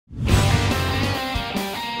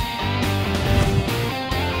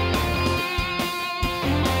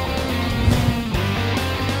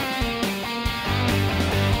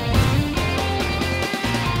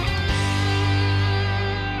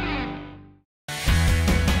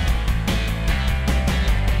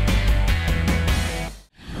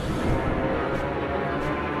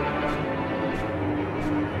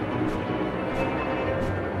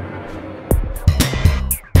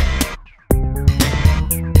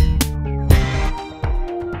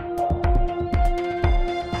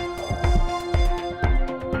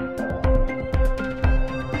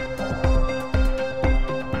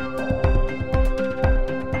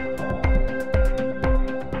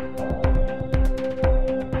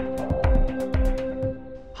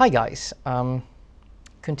Hi guys,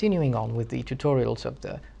 continuing on with the tutorials of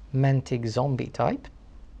the mantic zombie type,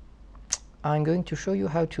 I'm going to show you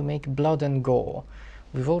how to make blood and gore.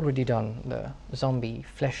 We've already done the zombie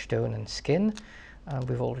flesh tone and skin,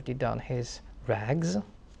 we've already done his rags.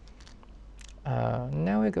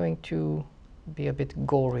 Now we're going to be a bit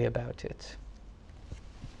gory about it.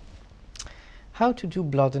 How to do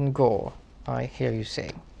blood and gore, I hear you say.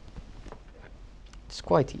 It's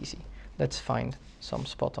quite easy. Let's find some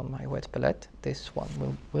spot on my wet palette. This one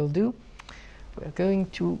will do. We're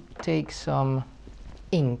going to take some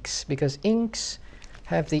inks, because inks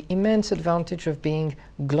have the immense advantage of being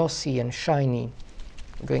glossy and shiny.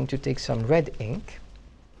 We're going to take some red ink.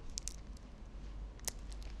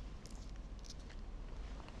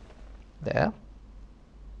 There.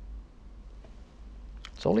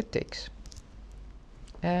 That's all it takes.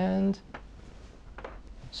 And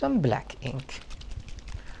some black ink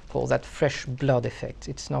for that fresh blood effect.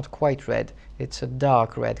 It's not quite red, it's a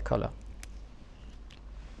dark red color.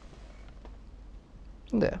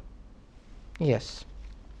 There. Yes,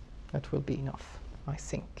 that will be enough, I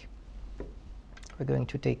think. We're going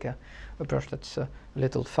to take a brush that's a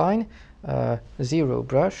little fine, zero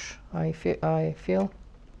brush, I feel.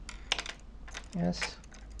 Yes,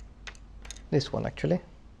 this one actually.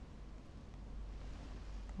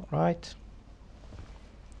 All right.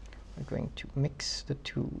 We're going to mix the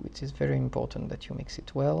two. It is very important that you mix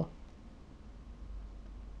it well.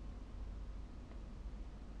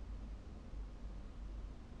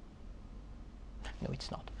 No, it's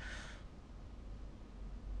not.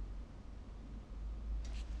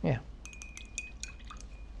 Yeah.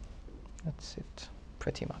 That's it,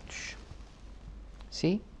 pretty much.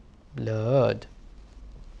 See? Blood.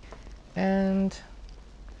 And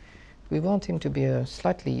we want him to be a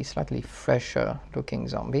slightly fresher looking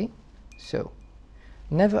zombie. So,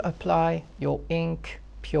 never apply your ink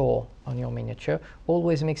pure on your miniature.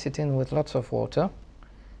 Always mix it in with lots of water,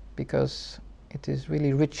 because it is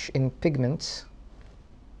really rich in pigments,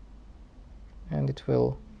 and it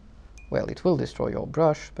will, well, it will destroy your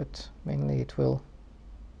brush, but mainly it will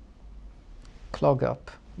clog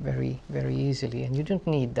up very easily, and you don't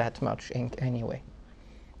need that much ink anyway.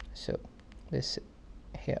 So this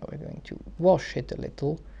here, we're going to wash it a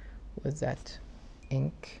little with that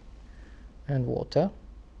ink and water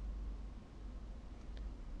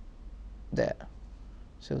there,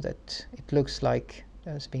 so that it looks like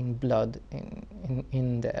there's been blood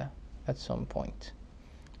in there at some point.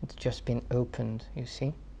 It's just been opened, you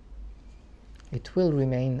see. It will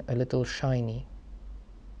remain a little shiny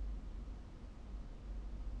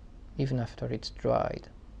even after it's dried.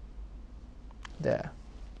 There.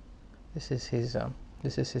 This is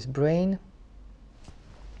his brain.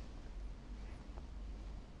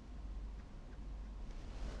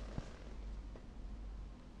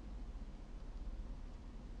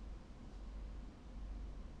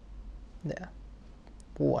 There.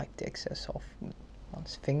 Wipe the excess off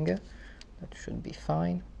one's finger. That should be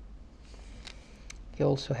fine. He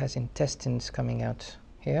also has intestines coming out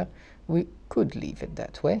here. We could leave it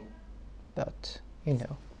that way, but you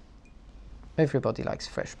know, everybody likes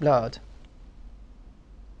fresh blood.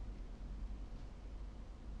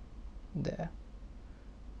 There.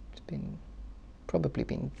 It's probably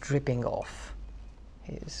been dripping off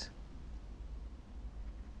his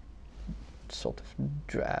sort of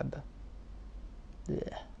drab.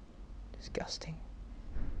 Blech. Disgusting.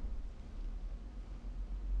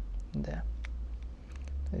 There.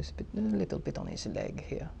 There's a little bit on his leg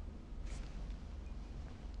here.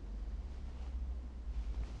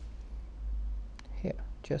 Here,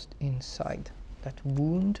 just inside that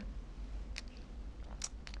wound.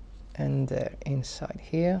 And there, inside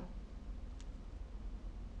here.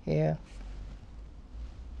 Here.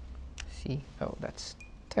 See? Oh, that's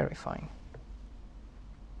terrifying.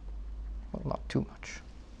 Well, not too much.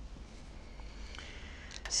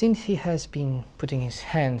 Since he has been putting his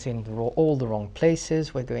hands in all the wrong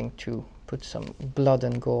places, we're going to put some blood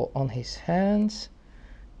and gore on his hands,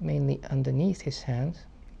 mainly underneath his hands,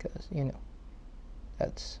 because, you know,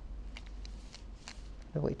 that's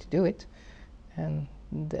the way to do it. And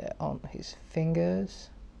there on his fingers.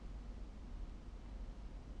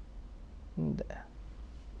 There.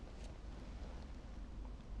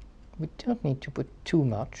 We don't need to put too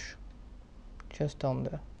much, just on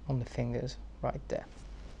the fingers right there.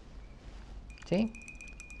 See?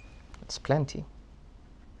 That's plenty.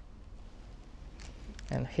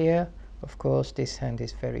 And here, of course, this hand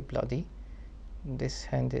is very bloody. This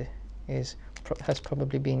hand has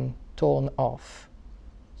probably been torn off,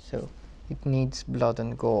 so it needs blood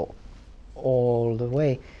and gore all the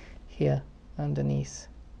way. Here underneath,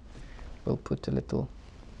 we'll put a little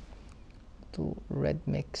to red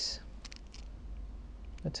mix.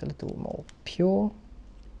 That's a little more pure.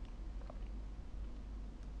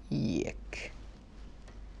 Yuck.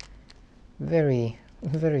 Very,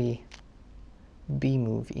 very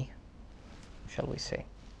B-movie, shall we say.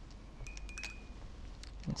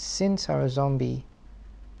 And since our zombie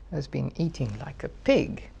has been eating like a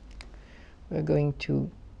pig, we're going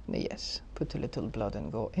to, yes, put a little blood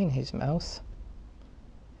and gore in his mouth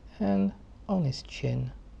and on his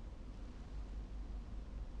chin,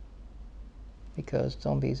 because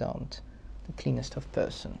zombies aren't the cleanest of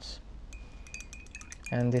persons.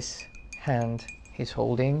 And this hand he's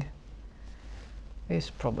holding is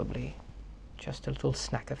probably just a little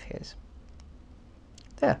snack of his.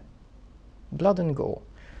 There, blood and gore.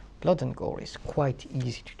 Blood and gore is quite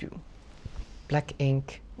easy to do. Black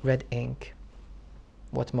ink, red ink.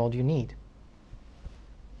 What more do you need?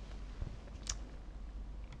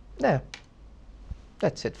 There.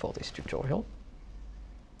 That's it for this tutorial.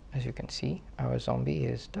 As you can see, our zombie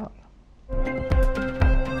is done.